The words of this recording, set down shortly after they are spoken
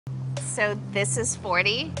So this is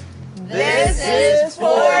 40. This is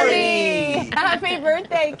 40. Happy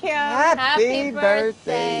birthday, Kim. Happy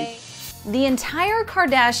birthday. The entire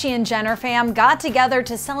Kardashian-Jenner fam got together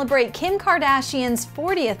to celebrate Kim Kardashian's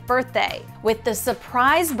 40th birthday with the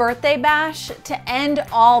surprise birthday bash to end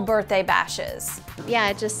all birthday bashes.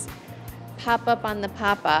 Yeah, just pop up on the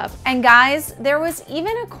pop-up. And guys, there was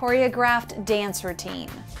even a choreographed dance routine.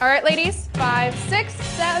 All right, ladies, 5, 6,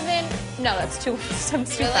 7. No, that's too.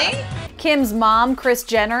 Really? Kim's mom, Kris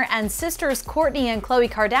Jenner, and sisters Kourtney and Khloe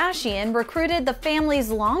Kardashian recruited the family's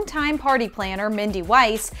longtime party planner, Mindy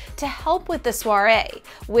Weiss, to help with the soiree,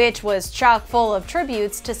 which was chock full of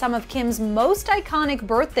tributes to some of Kim's most iconic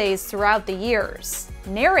birthdays throughout the years.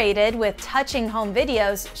 Narrated with touching home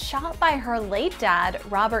videos shot by her late dad,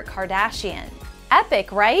 Robert Kardashian.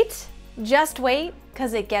 Epic, right? Just wait,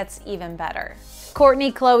 because it gets even better.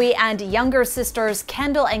 Kourtney, Khloe, and younger sisters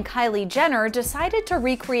Kendall and Kylie Jenner decided to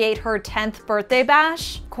recreate her 10th birthday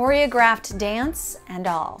bash, choreographed dance and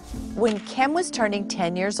all. When Kim was turning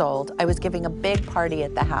 10 years old, I was giving a big party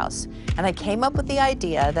at the house, and I came up with the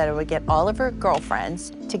idea that I would get all of her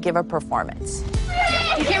girlfriends to give a performance.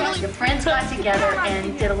 The friends got together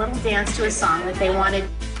and did a little dance to a song that they wanted.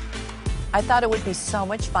 I thought it would be so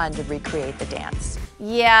much fun to recreate the dance.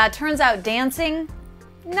 Yeah, turns out dancing,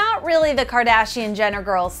 not really the Kardashian-Jenner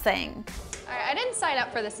girls' thing. All right, I didn't sign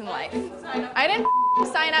up for this in life. I didn't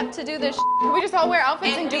sign up to do this. Can we just all wear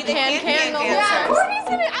outfits and do candles? Yeah, Kourtney's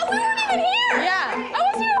gonna. We weren't even here. Yeah, I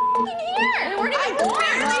wasn't even here. We weren't even born.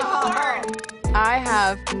 I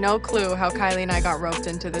have no clue how Kylie and I got roped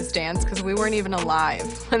into this dance because we weren't even alive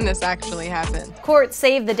when this actually happened. Kourt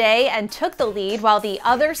saved the day and took the lead while the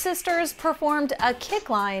other sisters performed a kick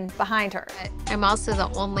line behind her. I'm also the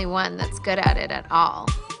only one that's good at it at all.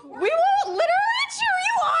 We will literally cheer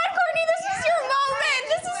you on, Kourtney. This is your moment.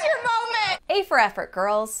 This is your moment. A for effort,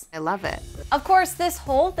 girls. I love it. Of course, this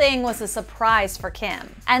whole thing was a surprise for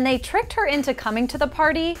Kim, and they tricked her into coming to the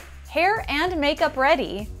party, hair and makeup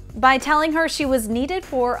ready, by telling her she was needed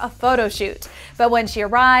for a photo shoot. But when she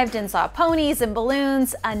arrived and saw ponies and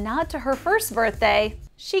balloons, a nod to her first birthday,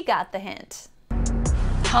 she got the hint.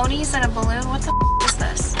 Ponies and a balloon? What the is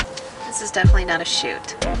this? This is definitely not a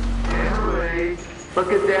shoot. Kimberly,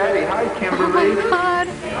 look at Daddy. Hi, Kimberly. Oh my God.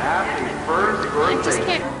 Happy first birthday. I just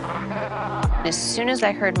can't. As soon as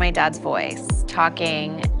I heard my dad's voice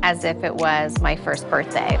talking as if it was my first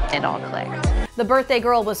birthday, it all clicked. The birthday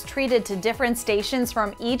girl was treated to different stations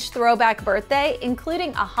from each throwback birthday,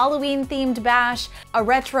 including a Halloween-themed bash, a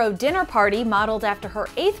retro dinner party modeled after her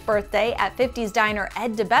 8th birthday at 50s diner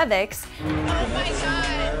Ed DeBevick's. Oh my God,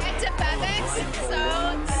 Ed DeBevick's,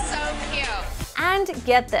 so cute. And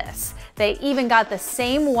get this, they even got the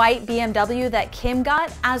same white BMW that Kim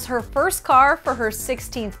got as her first car for her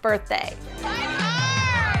 16th birthday. My car!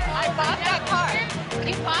 I bought that car.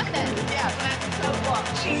 You bought this? Yeah, that's so cool.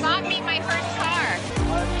 She bought me my first car.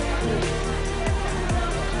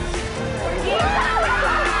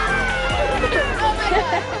 Oh my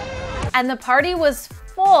God. And the party was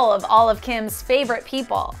full of all of Kim's favorite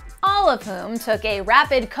people, all of whom took a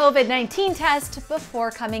rapid COVID-19 test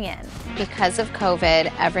before coming in. Because of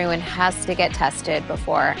COVID, everyone has to get tested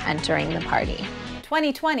before entering the party.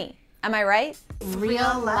 2020, am I right?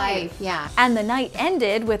 Real life, yeah. And the night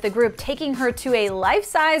ended with the group taking her to a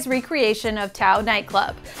life-size recreation of Tao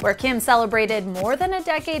nightclub, where Kim celebrated more than a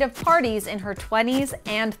decade of parties in her 20s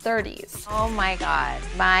and 30s. Oh my God,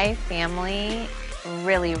 my family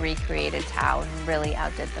really recreated Tao and really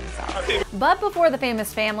outdid themselves. But before the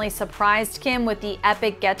famous family surprised Kim with the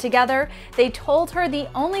epic get-together, they told her the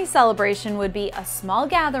only celebration would be a small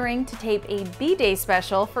gathering to tape a B-Day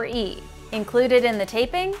special for E! Included in the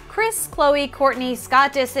taping, Kris, Khloe, Kourtney,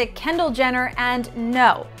 Scott Disick, Kendall Jenner, and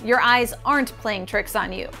no, your eyes aren't playing tricks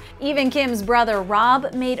on you. Even Kim's brother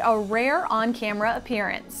Rob made a rare on-camera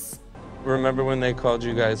appearance. Remember when they called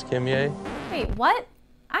you guys Kimye? Wait, what?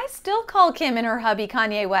 I still call Kim and her hubby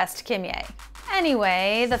Kanye West Kimye.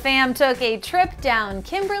 Anyway, the fam took a trip down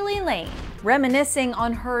Kimberly Lane, reminiscing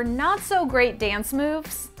on her not-so-great dance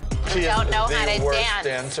moves. She don't know how to worst dance.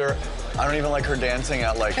 Dancer. I don't even like her dancing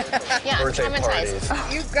at like Yeah, birthday traumatized.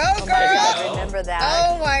 parties. You go, girl. Remember that?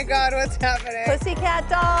 Oh my God, what's happening? Pussycat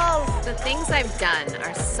dolls. The things I've done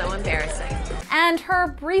are so embarrassing. And her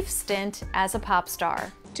brief stint as a pop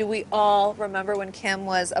star. Do we all remember when Kim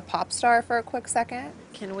was a pop star for a quick second?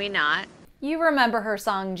 Can we not? You remember her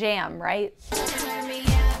song Jam, right?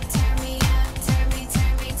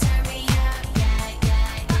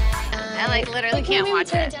 I like literally can't watch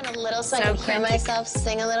it. Turn it down a little so I can hear myself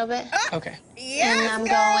sing a little bit. Okay. Yes, And I'm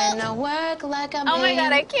going to work like I'm Oh my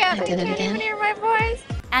God, I can't. I did it again. Hear my voice.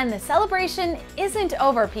 And the celebration isn't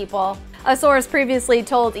over, people. A source previously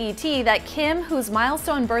told ET that Kim, whose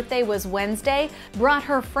milestone birthday was Wednesday, brought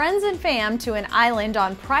her friends and fam to an island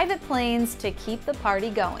on private planes to keep the party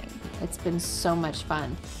going. It's been so much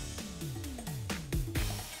fun.